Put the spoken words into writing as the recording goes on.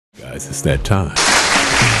Guys, it's that time.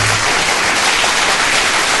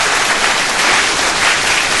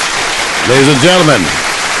 Ladies and gentlemen,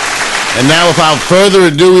 and now without further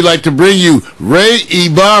ado, we'd like to bring you Ray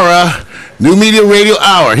Ibarra, New Media Radio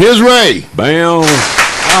Hour. Here's Ray. Bam. All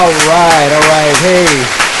right. Hey,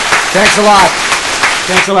 thanks a lot.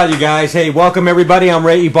 Thanks a lot, you guys. Hey, welcome everybody. I'm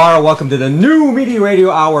Ray Ibarra. Welcome to the New Media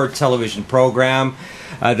Radio Hour television program,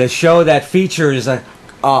 the show that features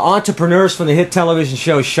entrepreneurs from the hit television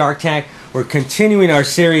show Shark Tank. We're continuing our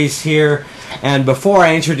series here, and before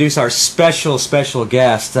I introduce our special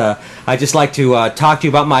guest, I'd just like to talk to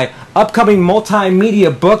you about my upcoming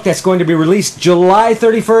multimedia book that's going to be released July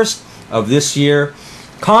 31st of this year.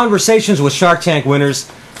 Conversations with Shark Tank winners,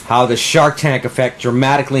 how the Shark Tank effect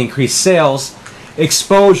dramatically increased sales,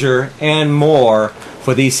 exposure, and more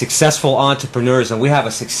for these successful entrepreneurs. And we have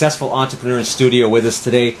a successful entrepreneur in studio with us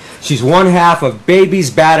today. She's one half of Baby's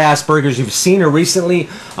Badass Burgers. You've seen her recently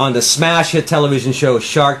on the smash hit television show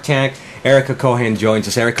Shark Tank. Erica Cohen joins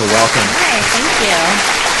us. Erica, welcome. Hi, thank you.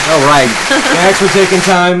 All right. Thanks for taking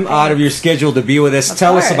time out of your schedule to be with us.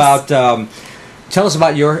 Tell us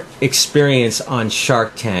about your experience on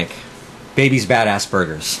Shark Tank, Baby's Badass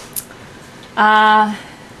Burgers.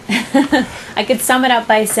 I could sum it up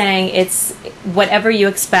by saying it's whatever you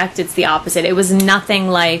expect, it's the opposite. It was nothing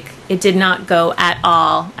like, it did not go at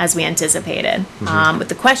all as we anticipated. With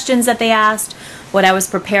the questions that they asked, what I was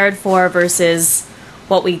prepared for versus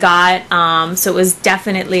what we got. So it was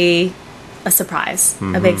definitely a surprise,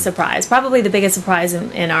 a big surprise. Probably the biggest surprise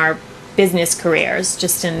in our business careers,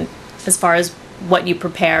 just in as far as what you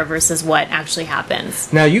prepare versus what actually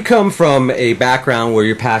happens. Now, you come from a background where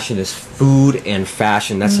your passion is food and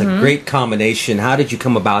fashion. That's a great combination. How did you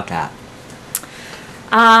come about that?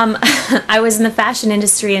 I was in the fashion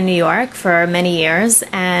industry in New York for many years,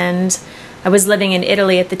 and I was living in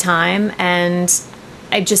Italy at the time, and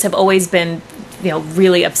I just have always been,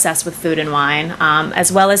 really obsessed with food and wine,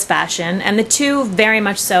 as well as fashion. And the two, very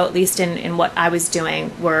much so, at least in what I was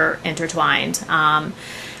doing, were intertwined.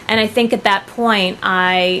 And I think at that point,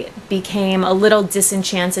 I became a little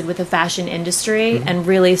disenchanted with the fashion industry and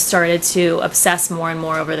really started to obsess more and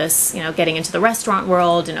more over this, getting into the restaurant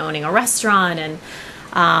world and owning a restaurant. And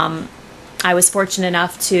I was fortunate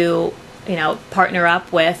enough to, partner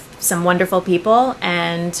up with some wonderful people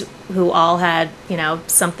and who all had,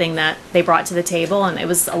 something that they brought to the table. And it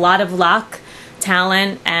was a lot of luck,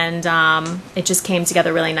 talent, and it just came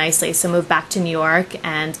together really nicely. So moved back to New York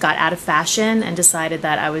and got out of fashion and decided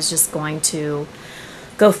that I was just going to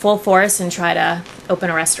go full force and try to open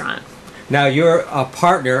a restaurant. Now, your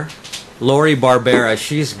partner, Lori Barbera,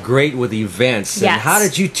 she's great with events. And Yes. how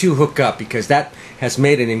did you two hook up? Because that has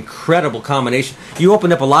made an incredible combination. You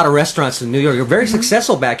opened up a lot of restaurants in New York. You're very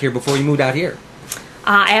successful back here before you moved out here.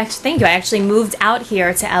 Thank you. I actually moved out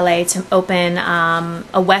here to LA to open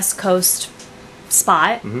a West Coast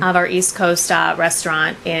spot of our East Coast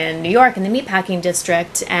restaurant in New York in the meatpacking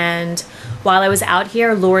district. And while I was out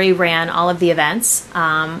here, Lori ran all of the events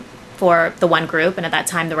for the one group, and at that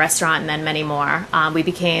time the restaurant, and then many more. We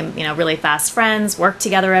became really fast friends, worked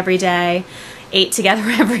together every day, ate together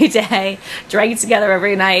every day, drank together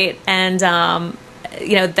every night, and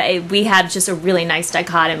we had just a really nice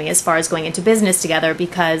dichotomy as far as going into business together,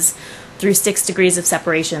 because through 6 degrees of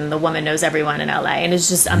separation, the woman knows everyone in LA and is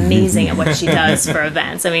just amazing at what she does for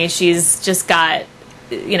events. I mean, she's just got,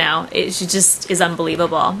 she just is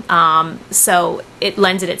unbelievable. So it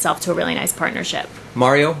lended itself to a really nice partnership.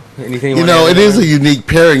 Mario, anything you want to add? It is a unique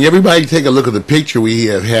pairing. Everybody take a look at the picture we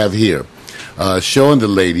have here, showing the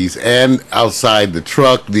ladies and outside the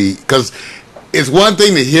truck. Because it's one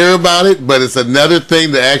thing to hear about it, but it's another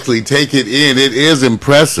thing to actually take it in. It is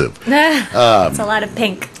impressive. It's a lot of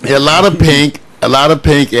pink. A lot of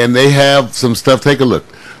pink, and they have some stuff. Take a look.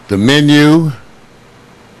 The menu.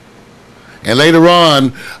 And later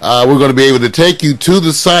on, we're going to be able to take you to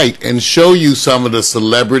the site and show you some of the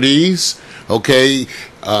celebrities,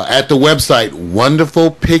 at the website,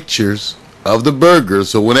 wonderful pictures of the burgers.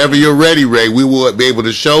 So whenever you're ready, Ray, we will be able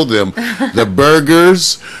to show them the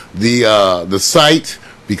burgers, the site,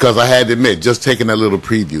 because I had to admit, just taking that little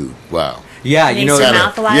preview, wow. Yeah, It makes your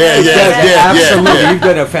mouth watering. Absolutely. You've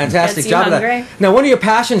done a fantastic Gets you job of that. hungry. Now, one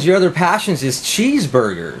of your other passions is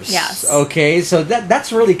cheeseburgers. Yes. Okay, so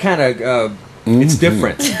that's really kind of, it's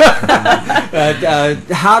different.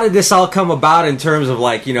 How did this all come about in terms of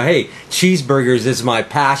hey, cheeseburgers is my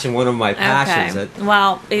passion, one of my passions. Okay.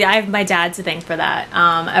 Well, I have my dad to thank for that.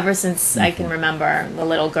 Ever since I can remember, the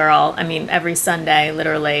little girl, every Sunday,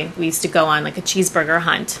 literally, we used to go on a cheeseburger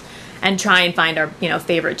hunt. and try and find our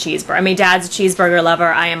favorite cheeseburger. I mean, Dad's a cheeseburger lover.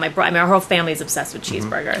 I am our whole family's obsessed with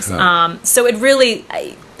cheeseburgers. So it really,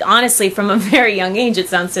 honestly, from a very young age, it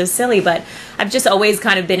sounds so silly, but I've just always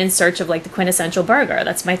kind of been in search of like the quintessential burger.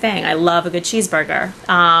 That's my thing. I love a good cheeseburger.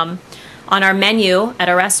 On our menu at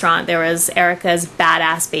a restaurant, there was Erica's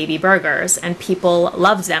Badass Baby Burgers, and people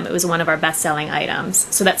loved them. It was one of our best-selling items.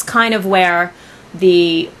 So that's kind of where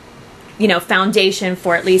the foundation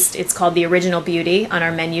for, at least it's called the Original Beauty on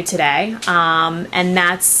our menu today. And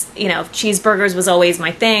that's, cheeseburgers was always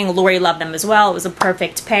my thing. Lori loved them as well. It was a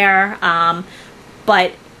perfect pair.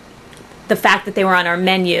 But the fact that they were on our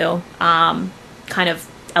menu kind of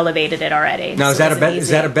elevated it already. Now, so is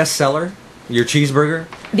that a bestseller? Your cheeseburger?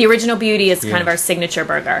 The Original Beauty is kind of our signature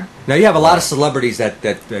burger. Now, you have a lot of celebrities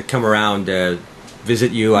that come around,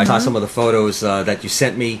 visit you. I saw some of the photos that you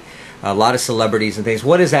sent me. A lot of celebrities and things.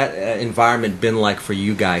 What has that environment been like for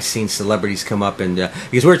you guys, seeing celebrities come up? And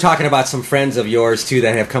because we're talking about some friends of yours, too,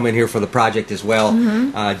 that have come in here for the project as well.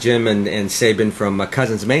 Jim and Sabin from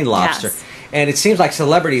Cousins Maine Lobster. Yes. And it seems like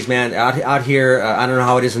celebrities, man, out here, I don't know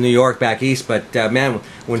how it is in New York, back east, but, man,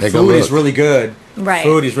 when food is really good,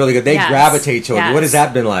 food is really good, they gravitate to it. What has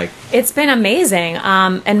that been like? It's been amazing.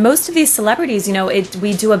 And most of these celebrities,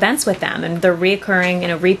 we do events with them, and they're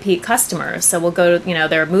reoccurring, repeat customers. So we'll go to,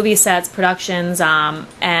 their movie sets, productions,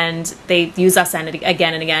 and they use us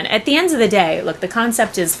again and again. At the end of the day, look, the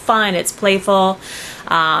concept is fun, it's playful,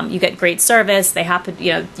 you get great service, they happen,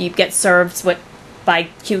 you get served by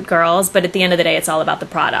cute girls, but at the end of the day, it's all about the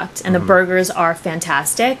product. And the burgers are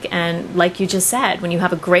fantastic. And like you just said, when you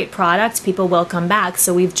have a great product, people will come back.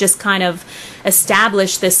 So we've just kind of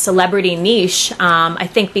established this celebrity niche. I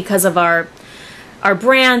think because of our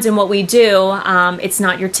brand and what we do, it's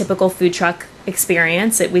not your typical food truck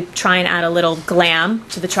experience. We try and add a little glam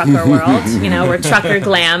to the trucker world. We're trucker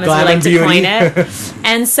glam, as we like to coin it.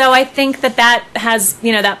 And so I think that has,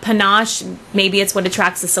 that panache, maybe it's what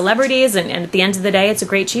attracts the celebrities, and at the end of the day, it's a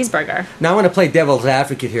great cheeseburger. Now I want to play devil's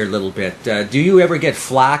advocate here a little bit. Do you ever get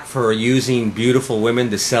flack for using beautiful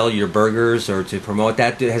women to sell your burgers or to promote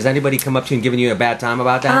that? Has anybody come up to you and given you a bad time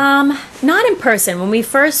about that? Not in person. When we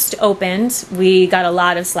first opened, we got a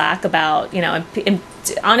lot of slack about,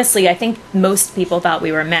 honestly, I think most people thought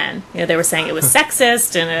we were men. They were saying it was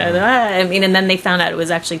sexist, and and then they found out it was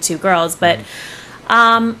actually two girls. But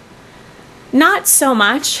not so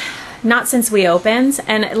much, not since we opened.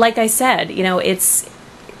 And like I said,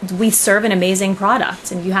 we serve an amazing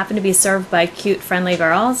product, and if you happen to be served by cute, friendly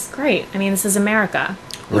girls, great. I mean, this is America.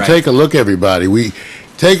 Well, take a look, everybody.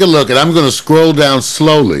 Take a look, and I'm going to scroll down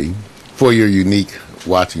slowly for your unique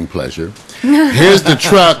watching pleasure. Here's the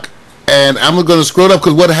truck. And I'm going to scroll up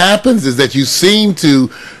because what happens is that you seem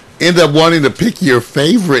to end up wanting to pick your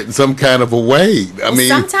favorite in some kind of a way. I mean,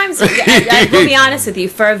 sometimes, I will be honest with you,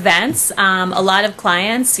 for events, a lot of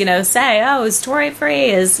clients, say, "Oh, is Tori free?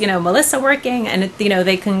 Is Melissa working?" And they want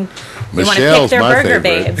to pick their burger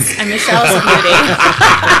babes. And Michelle's a beauty.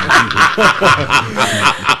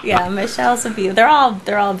 Yeah, Michelle's a beauty. They're all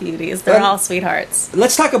beauties. They're all sweethearts.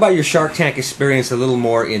 Let's talk about your Shark Tank experience a little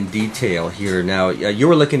more in detail here. Now, you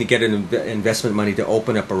were looking to get investment money to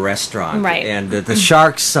open up a restaurant, right? And the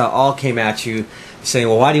sharks all came at you saying,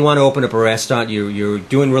 well, why do you want to open up a restaurant? You're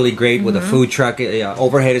doing really great with a food truck.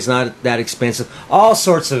 Overhead is not that expensive. All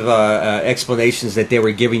sorts of explanations that they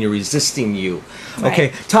were giving you, resisting you. Right.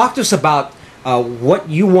 Okay, talk to us about what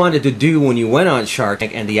you wanted to do when you went on Shark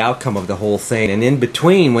Tank and the outcome of the whole thing, and in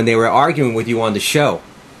between when they were arguing with you on the show.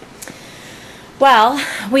 Well,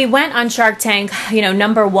 we went on Shark Tank,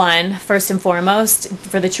 number one, first and foremost,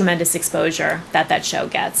 for the tremendous exposure that show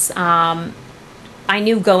gets. I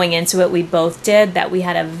knew going into it, we both did, that we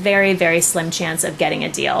had a very, very slim chance of getting a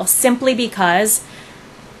deal, simply because,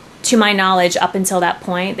 to my knowledge, up until that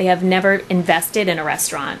point, they have never invested in a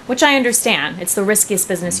restaurant, which I understand. It's the riskiest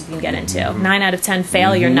business you can get into. 9 out of 10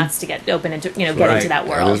 fail. You're nuts to get open into, get into that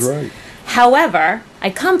world. That is right. However,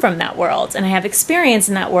 I come from that world, and I have experience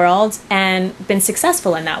in that world and been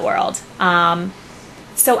successful in that world.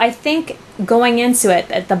 So I think going into it,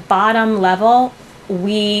 at the bottom level,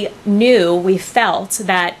 we felt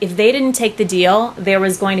that if they didn't take the deal, there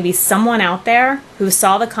was going to be someone out there who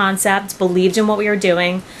saw the concept, believed in what we were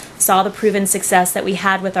doing, saw the proven success that we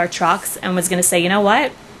had with our trucks, and was going to say, you know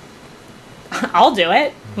what, I'll do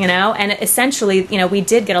it, and essentially, we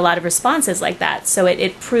did get a lot of responses like that. So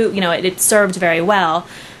it proved, it served very well.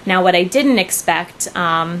 Now, what I didn't expect,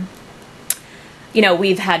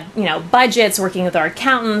 we've had, budgets, working with our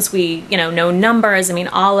accountants, we, know numbers. I mean,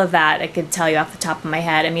 all of that I could tell you off the top of my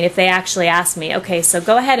head. I mean, if they actually asked me, okay, so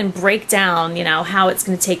go ahead and break down, how it's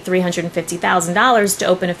going to take $350,000 to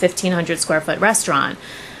open a 1,500 square foot restaurant,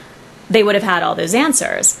 they would have had all those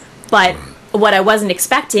answers. But what I wasn't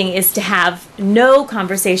expecting is to have no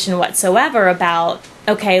conversation whatsoever about,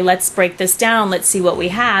 okay, let's break this down, let's see what we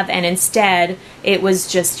have. And instead, it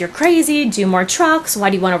was just, you're crazy, do more trucks, why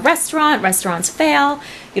do you want a restaurant? Restaurants fail,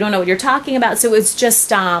 you don't know what you're talking about. So it was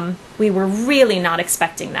just, we were really not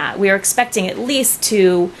expecting that. We were expecting at least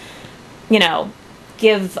to, you know,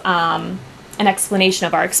 give an explanation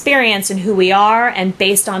of our experience and who we are, and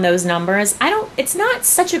based on those numbers, it's not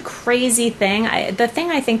such a crazy thing. The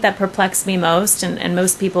thing I think that perplexed me most, and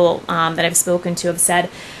most people that I've spoken to have said,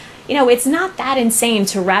 you know, it's not that insane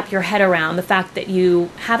to wrap your head around the fact that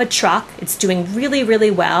you have a truck, it's doing really,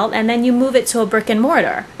 really well, and then you move it to a brick and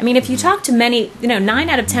mortar. I mean, if you talk to many, you know, 9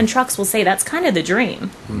 out of 10 trucks will say that's kind of the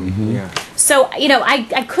dream. Yeah. So, you know, I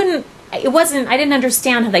didn't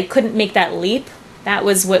understand how they couldn't make that leap. It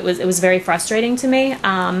was very frustrating to me.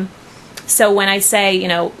 So when I say, you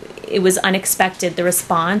know, it was unexpected, the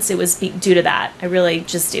response, it was due to that.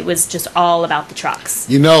 It was just all about the trucks.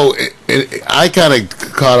 You know, I kind of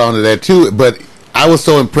caught on to that too, but I was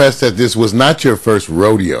so impressed that this was not your first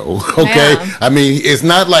rodeo, okay? Yeah. I mean, it's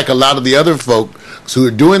not like a lot of the other folks who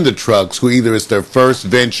are doing the trucks, who either it's their first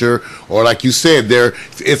venture or, like you said,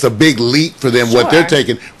 it's a big leap for them, what they're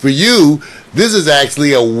taking. For you, this is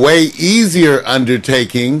actually a way easier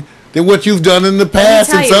undertaking than what you've done in the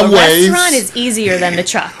past in some ways. A restaurant is easier than the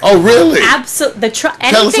truck. Oh, really? Absolutely. Tell us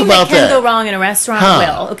Anything about that can that. go wrong in a restaurant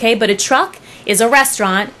will, okay? But a truck is a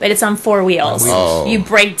restaurant, but it's on 4 wheels. Oh. You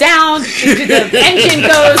break down, the engine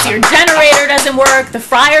goes, your generator doesn't work, the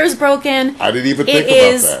fryer's broken. I didn't even think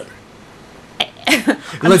about that.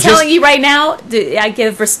 I'm telling you right now, I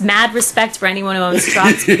give mad respect for anyone who owns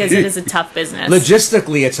trucks because it is a tough business.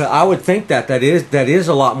 Logistically, I would think that is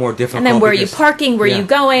a lot more difficult. And then where are you parking? Where are you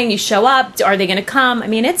going? You show up. Are they going to come? I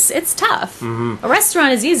mean, it's tough. A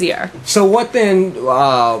restaurant is easier. So what then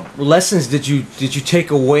lessons did you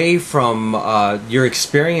take away from your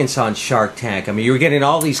experience on Shark Tank? I mean, you were getting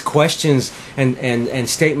all these questions and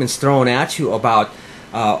statements thrown at you about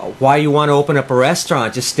why you want to open up a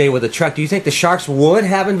restaurant, just stay with a truck. Do you think the Sharks would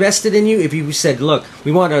have invested in you if you said, look,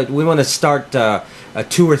 we want to start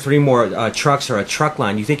 2 or 3 more trucks or a truck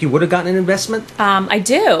line? You think you would have gotten an investment? I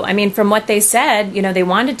do. I mean, from what they said, you know, they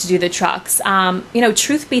wanted to do the trucks. You know,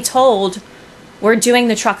 truth be told, we're doing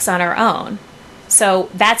the trucks on our own. So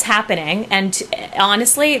that's happening, and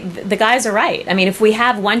honestly, the guys are right. I mean, if we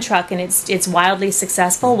have 1 truck and it's wildly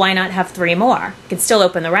successful, why not have 3 more? You can still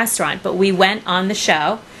open the restaurant, but we went on the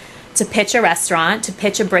show to pitch a restaurant, to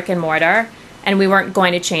pitch a brick and mortar, and we weren't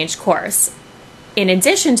going to change course. In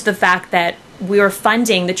addition to the fact that we were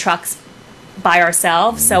funding the trucks by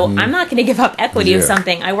ourselves, so I'm not going to give up equity of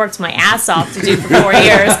something I worked my ass off to do for 4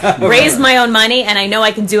 years, raised my own money, and I know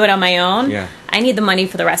I can do it on my own. Yeah. I need the money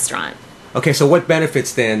for the restaurant. Okay, so what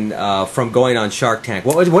benefits then from going on Shark Tank?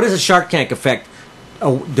 What is a Shark Tank effect?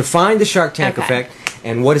 Define the Shark Tank effect,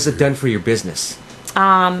 and what has it done for your business?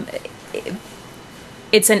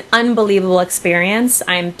 It's an unbelievable experience.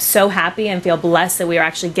 I'm so happy and feel blessed that we were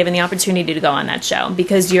actually given the opportunity to go on that show,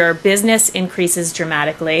 because your business increases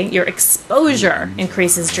dramatically, your exposure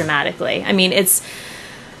increases dramatically. I mean,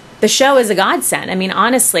 the show is a godsend. I mean,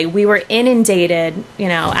 honestly, we were inundated, you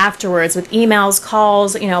know, afterwards with emails,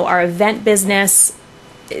 calls. You know, our event business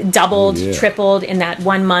doubled, tripled in that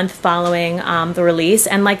 1 month following the release.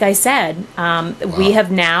 And like I said, we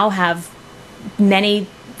have many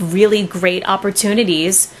really great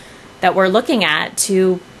opportunities that we're looking at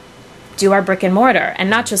to do our brick and mortar, and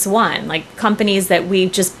not just one. Like companies that we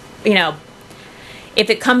just, you know, if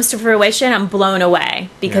it comes to fruition, I'm blown away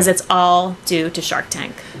because it's all due to Shark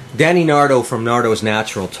Tank. Danny Nardo from Nardo's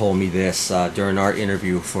Natural told me this during our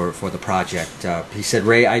interview for the project. He said,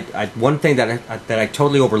 Ray, one thing that I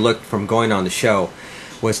totally overlooked from going on the show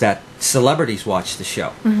was that celebrities watch the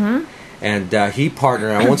show. And he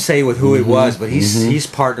partnered, I won't say with who it was, but he's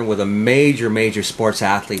partnered with a major sports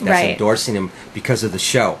athlete that's endorsing him because of the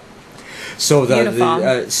show. So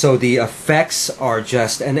the effects are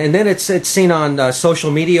just, and then it's seen on social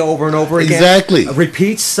media over and over again. Exactly.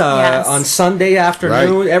 Repeats on Sunday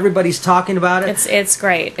afternoon. Right. Everybody's talking about it. It's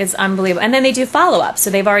great. It's unbelievable. And then they do follow-up. So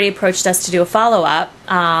they've already approached us to do a follow-up.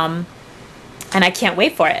 And I can't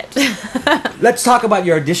wait for it. Let's talk about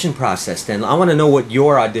your audition process then. I want to know what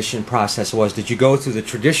your audition process was. Did you go through the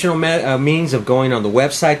traditional means of going on the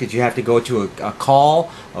website? Did you have to go to a call,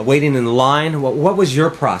 waiting in the line? What was your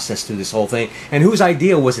process through this whole thing? And whose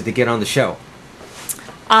idea was it to get on the show?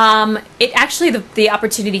 It actually, the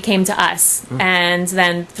opportunity came to us. And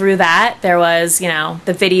then through that, there was, you know,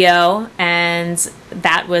 the video and and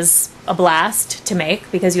that was a blast to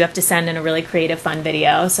make because you have to send in a really creative, fun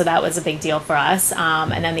video. So that was a big deal for us.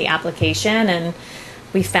 And then the application, and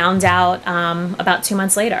we found out about 2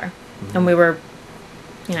 months later, and we were,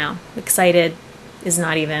 excited is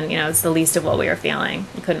not even, it's the least of what we were feeling.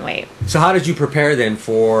 We couldn't wait. So how did you prepare then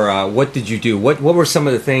for, what did you do? What were some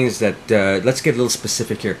of the things that, let's get a little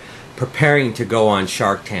specific here, preparing to go on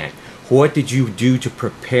Shark Tank? What did you do to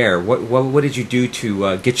prepare? What did you do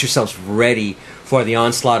to get yourselves ready for the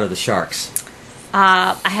onslaught of the sharks?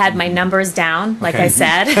 I had my numbers down, like I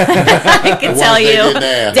said. I can tell you,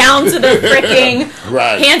 down to the freaking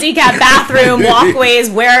handicap bathroom, walkways,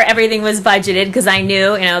 where everything was budgeted, because I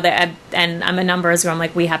knew, that, and I'm a numbers where I'm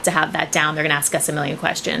like, we have to have that down. They're going to ask us a million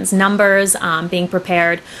questions. Numbers, being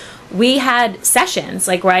prepared. We had sessions,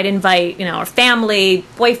 like where I'd invite, our family,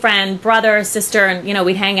 boyfriend, brother, sister, and,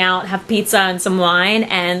 we'd hang out, have pizza and some wine,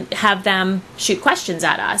 and have them shoot questions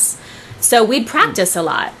at us. So we'd practice a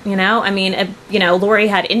lot, Lori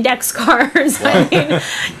had index cards. Wow.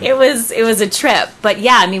 It was a trip. But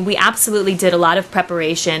yeah, we absolutely did a lot of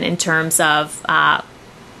preparation in terms of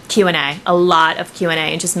Q&A, a lot of Q&A,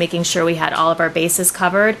 and just making sure we had all of our bases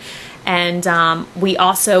covered. And we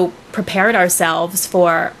also prepared ourselves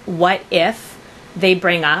for what if they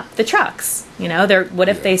bring up the trucks. What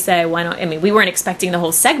if they say, why don't, we weren't expecting the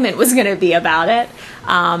whole segment was going to be about it.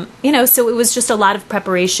 So it was just a lot of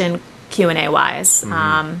preparation Q&A wise.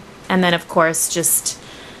 And then, of course, just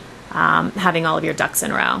having all of your ducks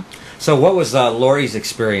in a row. So what was Lori's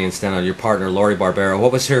experience then, your partner, Lori Barbera?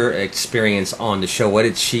 What was her experience on the show? What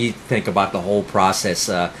did she think about the whole process,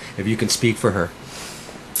 if you can speak for her?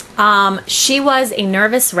 She was a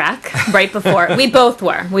nervous wreck right before. We both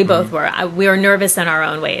were. We were nervous in our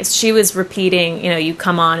own ways. She was repeating, you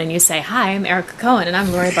come on and you say, hi, I'm Erica Cohen and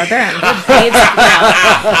I'm Lori Barbera.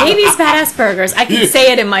 Baby's Badass Burgers. I can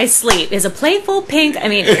say it in my sleep. Is a playful pink.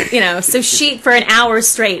 So she, for an hour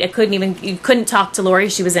straight, you couldn't talk to Lori.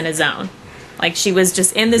 She was in a zone. Like she was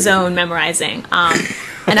just in the zone memorizing.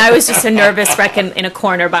 And I was just a nervous wreck in a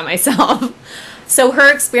corner by myself. So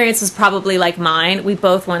her experience was probably like mine. We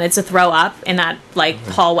both wanted to throw up in that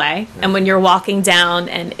hallway. And when you're walking down,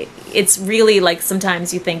 and it's really like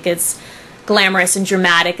sometimes you think it's glamorous and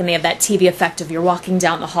dramatic and they have that TV effect of you're walking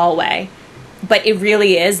down the hallway. But it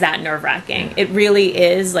really is that nerve-wracking. It really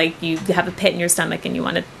is like you have a pit in your stomach and you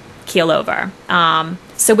want to keel over.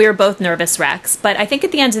 So we were both nervous wrecks. But I think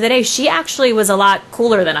at the end of the day, she actually was a lot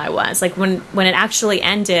cooler than I was. Like when it actually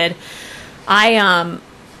ended, I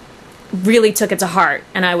really took it to heart,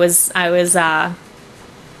 and I was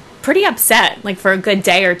pretty upset, like for a good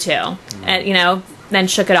day or two, and then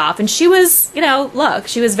shook it off. And she was,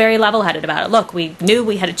 she was very level-headed about it. Look, we knew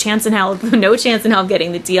we had a chance in hell, no chance in hell of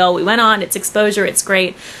getting the deal. We went on. It's exposure. It's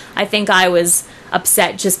great. I think I was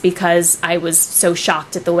upset just because I was so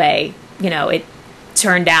shocked at the way it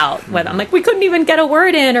turned out. Whether I'm like, we couldn't even get a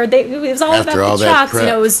word in, or it was all After about all the that trucks. prep.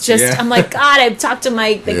 It was just, I'm like, God, I've talked to my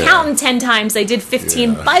accountant 10 times. I did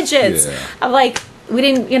 15 budgets. I'm like, we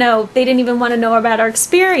didn't, they didn't even want to know about our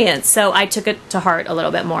experience. So I took it to heart a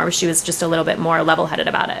little bit more. She was just a little bit more level-headed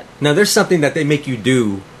about it. Now, there's something that they make you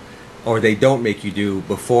do, or they don't make you do,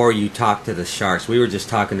 before you talk to the sharks. We were just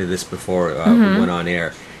talking to this before we went on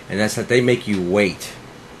air, and that's that they make you wait.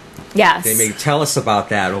 Yes. They may tell us about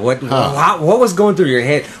that. What was going through your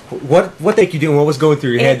head? What they you do, and what was going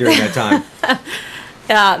through your head during that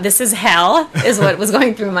time? This is hell, is what was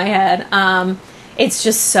going through my head. It's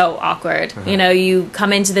just so awkward. You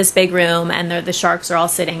come into this big room, and the sharks are all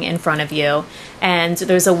sitting in front of you, and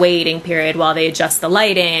there's a waiting period while they adjust the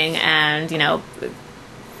lighting, and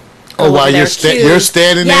while you're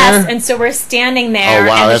standing there? Yes, and so we're standing there,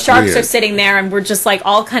 and the sharks are sitting there, and we're just like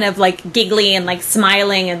all kind of like giggly and like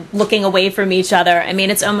smiling and looking away from each other.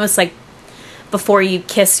 It's almost like before you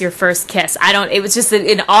kiss your first kiss. It was just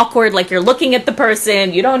an awkward, like you're looking at the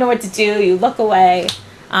person, you don't know what to do, you look away.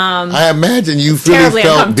 I imagine you really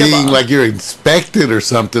felt being like you're inspected or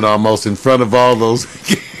something almost in front of all those.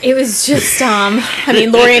 It was just,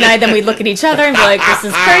 Lori and I, then we'd look at each other and be like, this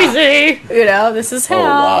is crazy, this is hell. Oh,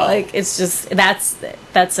 wow. Like, it's just,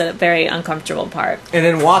 that's a very uncomfortable part. And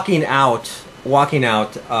then walking out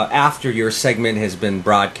after your segment has been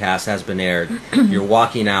broadcast, has been aired, you're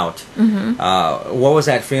walking out. What was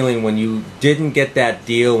that feeling when you didn't get that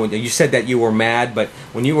deal? When you said that you were mad, but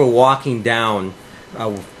when you were walking down,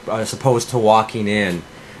 as opposed to walking in,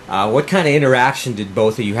 what kind of interaction did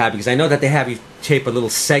both of you have? Because I know that they have you tape a little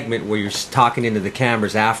segment where you're talking into the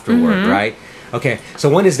cameras afterward, right? Okay, so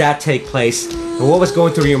when does that take place? And what was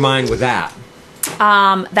going through your mind with that?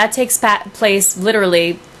 That takes place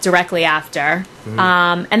literally directly after.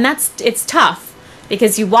 And it's tough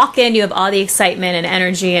because you walk in, you have all the excitement and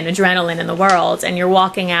energy and adrenaline in the world, and you're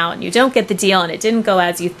walking out and you don't get the deal and it didn't go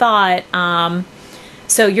as you thought.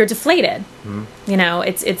 So you're deflated. You know,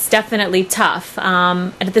 it's definitely tough.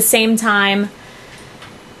 And at the same time,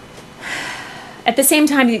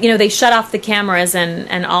 you know, they shut off the cameras,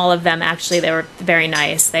 and all of them, actually, they were very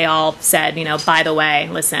nice. They all said, you know, by the way,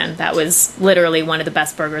 listen, that was literally one of the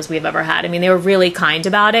best burgers we've ever had. I mean, they were really kind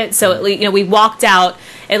about it. So, you know, we walked out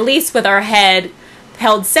at least with our head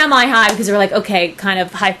held semi-high, because we were like, okay, kind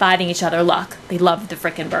of high-fiving each other. Look, they loved the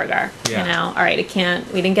frickin' burger. Yeah. You know, all right,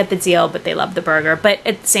 we didn't get the deal, but they loved the burger. But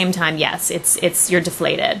at the same time, yes, you're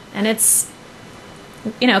deflated, and it's,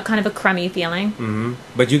 you know, kind of a crummy feeling.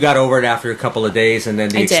 But you got over it after a couple of days, and then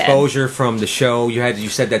the I did. exposure from the show. You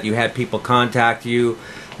said that you had people contact you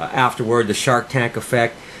afterward. The Shark Tank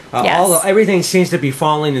effect. Yes. Everything seems to be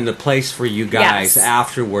falling into place for you guys Yes.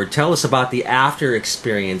 afterward. Tell us about the after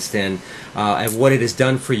experience then, and what it has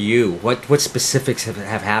done for you. What specifics have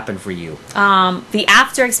happened for you? The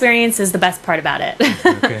after experience is the best part about it.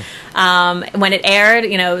 Okay. When it aired,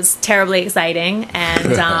 you know, it was terribly exciting,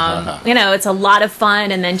 and you know, it's a lot of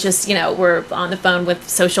fun. And then just, you know, we're on the phone with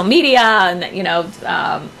social media, and you know,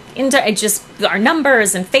 just our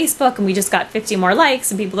numbers and Facebook, and we just got 50 more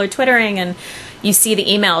likes, and people are twittering, and you see the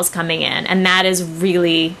emails coming in, and that is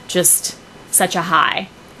really just such a high,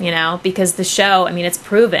 you know, because the show, I mean, it's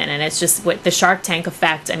proven, and it's just what the Shark Tank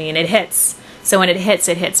effect, I mean, it hits. So when it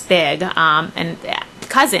hits big. And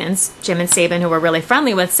cousins, Jim and Saban, who we're really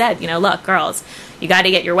friendly with, said, you know, look, girls, you got to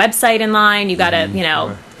get your website in line. You got to, you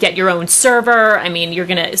know, get your own server. I mean, you're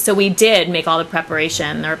going to, so we did make all the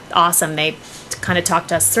preparation. They're awesome. They kind of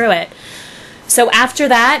talked us through it. So after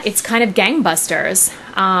that, it's kind of gangbusters.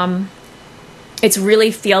 It's really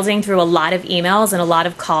fielding through a lot of emails and a lot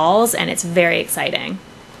of calls, and it's very exciting.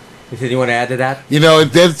 You want to add to that? You know,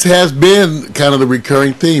 that has been kind of the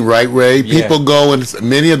recurring theme, right, Ray? Yeah. People go, and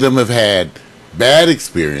many of them have had bad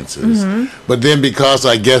experiences, but then because,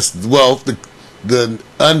 I guess, well, the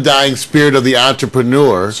undying spirit of the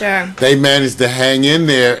entrepreneur, Sure. they managed to hang in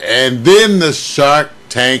there, and then the Shark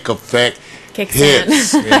Tank effect Kicks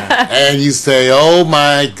hits, in. and you say, "Oh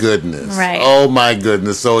my goodness, Right. oh my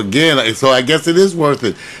goodness." So again, I guess it is worth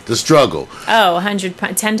it, the struggle. Oh,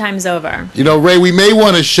 10 times over. You know, Ray, we may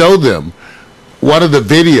want to show them one of the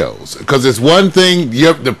videos, because it's one thing,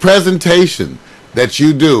 the presentation that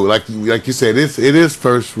you do, like you said, it is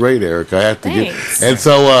first rate, Eric. I have to Thanks. get, and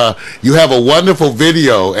so you have a wonderful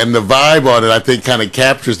video, and the vibe on it, I think, kind of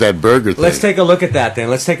captures that burger thing. Let's take a look at that then.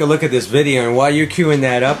 Let's take a look at this video, and while you're queuing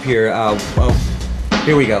that up here,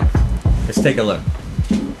 here we go. Let's take a look.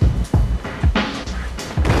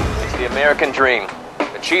 It's the American dream.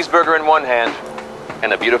 A cheeseburger in one hand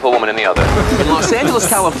and a beautiful woman in the other. In Los Angeles,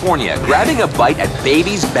 California, grabbing a bite at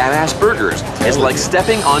Baby's Badass Burgers is like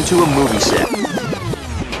stepping onto a movie set.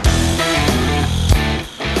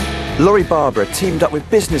 Lori Barbara teamed up with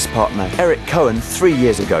business partner Eric Cohen 3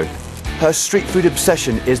 years ago. Her street food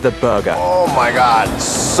obsession is the burger. Oh my God,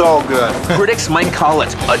 so good. Critics might call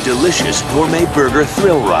it a delicious gourmet burger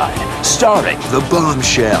thrill ride, starring the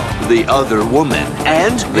bombshell, the other woman,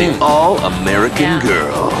 and the all-American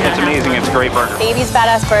girl. It's amazing, it's a great burger. Baby's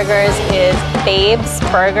Badass Burgers is babes,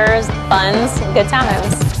 burgers, buns, good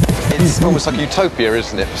times. It's almost like a utopia,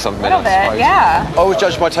 isn't it, for some men? A little bit, yeah. I always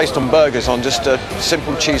judge my taste on burgers on just a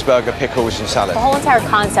simple cheeseburger, pickles, and salad. The whole entire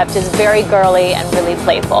concept is very girly and really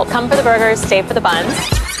playful. Come for the burgers, stay for the buns.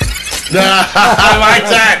 I like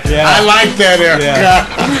that. Yeah. I like that, Eric. Yeah.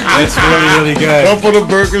 That's really, really good. Go for the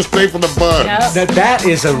burgers, stay for the buns. Yep. That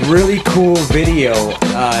is a really cool video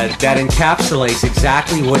that encapsulates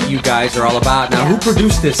exactly what you guys are all about. Now, who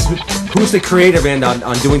produced this? Who's the creative end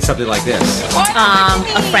on doing something like this?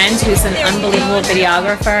 A friend who's an unbelievable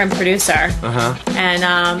videographer and producer. Uh-huh.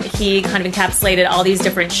 And he kind of encapsulated all these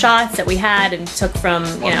different shots that we had and took from,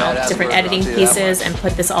 you know, different editing pieces and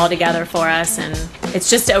put this all together for us. And it's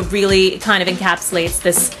just a really kind of encapsulates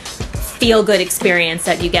this feel-good experience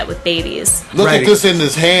that you get with babies. Look Right. at this in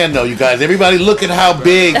his hand, though, you guys. Everybody, look at how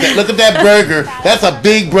big. Look at that burger. That's a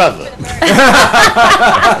big brother.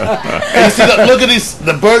 And you see, look at these.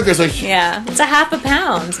 The burgers are. Yeah, it's a half a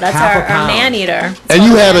pound. That's Half a our pound. man-eater. It's And you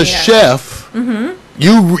called had a man-eater. chef.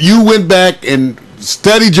 You went back and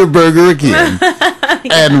studied your burger again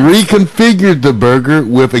and reconfigured the burger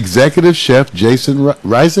with executive chef Jason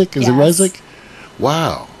Rizik. Is it Yes. Rizik?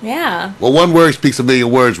 Wow. Yeah. Well, one word speaks a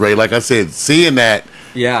million words, Ray. Like I said, seeing that,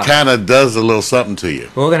 Yeah. kind of does a little something to you.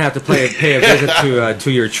 Well, we're gonna have to pay a visit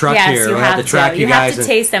to your truck Yes, here. you We'll have to to. track You guys have to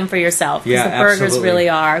taste them for yourself. Because Yeah, the burgers absolutely. really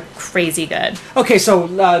are crazy good. Okay, so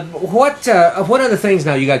what other things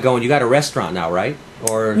now you got going? You got a restaurant now, right?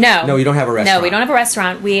 Or No, you don't have a restaurant. No, we don't have a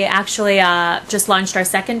restaurant. We actually just launched our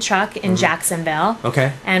second truck in Jacksonville.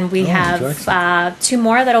 Okay. And we have 2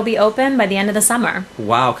 more that'll be open by the end of the summer.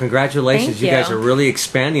 Wow! Congratulations, Thank you guys you. are really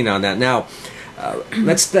expanding on that now.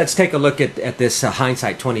 Let's take a look at this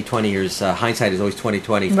hindsight 2020 years. Hindsight is always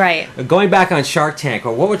 2020. Right. Going back on Shark Tank,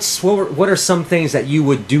 what are some things that you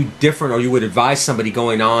would do different, or you would advise somebody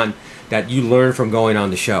going on that you learned from going on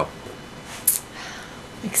the show?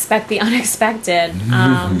 Expect the unexpected.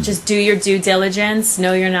 Just do your due diligence,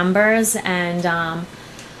 know your numbers, and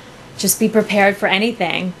just be prepared for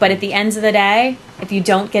anything. But at the end of the day, if you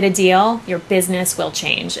don't get a deal, your business will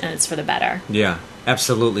change, and it's for the better. Yeah,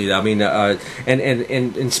 absolutely. I mean,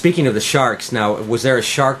 and speaking of the sharks, now was there a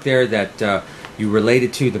shark there that you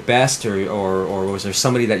related to the best, or was there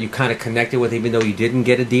somebody that you kind of connected with, even though you didn't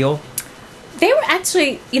get a deal? They were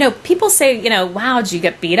actually, people say, wow, did you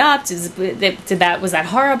get beat up? Was that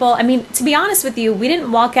horrible? I mean, to be honest with you, we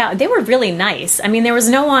didn't walk out. They were really nice. I mean, there was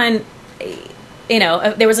no one,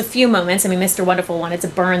 there was a few moments. I mean, Mr. Wonderful wanted to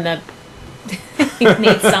burn the, he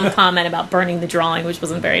made some comment about burning the drawing, which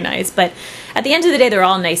wasn't very nice. But at the end of the day, they're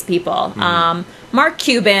all nice people. Mark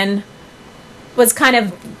Cuban was kind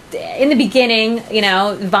of, in the beginning,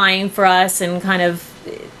 vying for us and kind of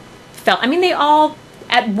they all,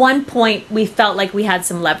 at one point, we felt like we had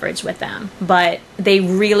some leverage with them, but they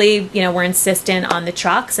really, were insistent on the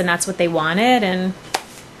trucks, and that's what they wanted, and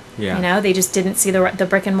they just didn't see the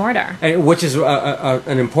brick and mortar. And which is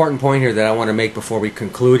an important point here that I want to make before we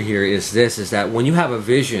conclude here is that when you have a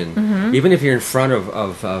vision, even if you're in front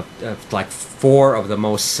of like 4 of the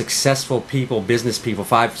most successful business people,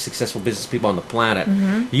 5 successful business people on the planet,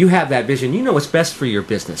 you have that vision. You know what's best for your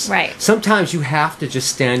business. Right. Sometimes you have to just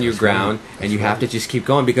stand your ground, and you have to just keep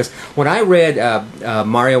going. Because when I read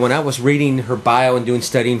Mario, when I was reading her bio and doing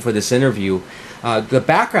studying for this interview, the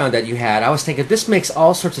background that you had, I was thinking this makes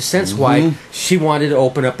all sorts of sense why she wanted to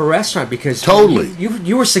open up a restaurant, because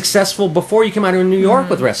you were successful before you came out of New York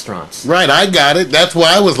with restaurants. Right, I got it. That's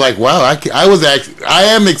why I was like, wow, I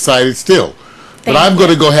am excited still. But I'm going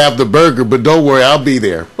to go have the burger, but don't worry, I'll be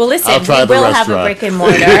there. Well, listen, I'll try we will the have a restaurant. brick and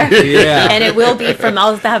mortar, Yeah. and it will be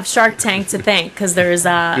I'll have Shark Tank to thank, because there's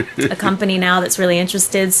a company now that's really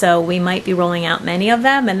interested, so we might be rolling out many of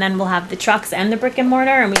them, and then we'll have the trucks and the brick and mortar,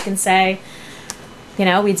 and we can say,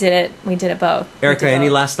 we did it both. Erica, any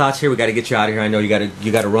last thoughts here? We got to get you out of here. I know you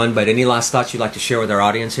got to run, but any last thoughts you'd like to share with our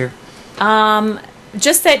audience here?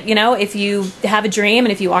 Just that, if you have a dream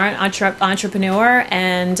and if you are an entrepreneur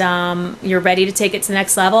and you're ready to take it to the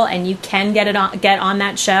next level, and you can get on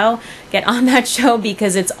that show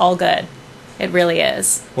because it's all good. It really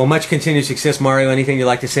is. Well, much continued success, Mario. Anything you'd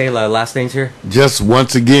like to say? Last things here? Just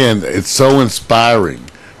once again, it's so inspiring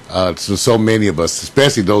to so many of us,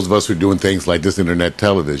 especially those of us who are doing things like this internet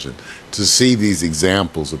television, to see these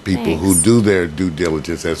examples of people who do their due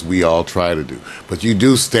diligence as we all try to do. But you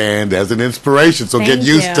do stand as an inspiration, so get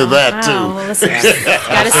used to that too. Well, listen,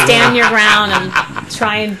 got to stand your ground and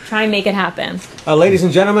try and make it happen. Ladies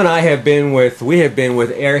and gentlemen, we have been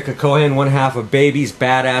with Erica Cohen, one half of Baby's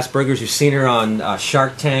Badass Burgers. You've seen her on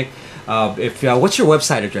Shark Tank. What's your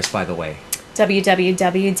website address, by the way?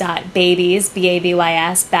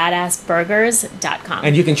 www.babysbadassburgers.com.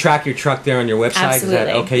 And you can track your truck there on your website? Absolutely. Is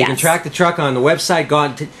that okay? Yes. You can track the truck on the website. Go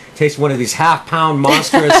out and taste one of these half-pound,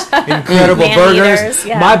 monstrous, incredible Man burgers. eaters,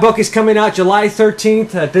 yeah. My book is coming out July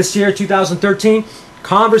 13th this year, 2013.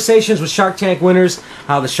 Conversations with Shark Tank winners,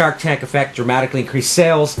 how the Shark Tank effect dramatically increased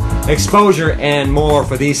sales, exposure, and more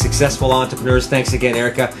for these successful entrepreneurs. Thanks again,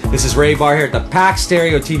 Erica. This is Ray Barr here at the Pack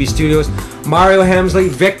Stereo TV studios. Mario Hemsley,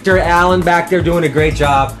 Victor Allen back there doing a great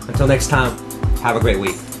job. Until next time, have a great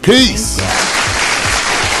week. Peace.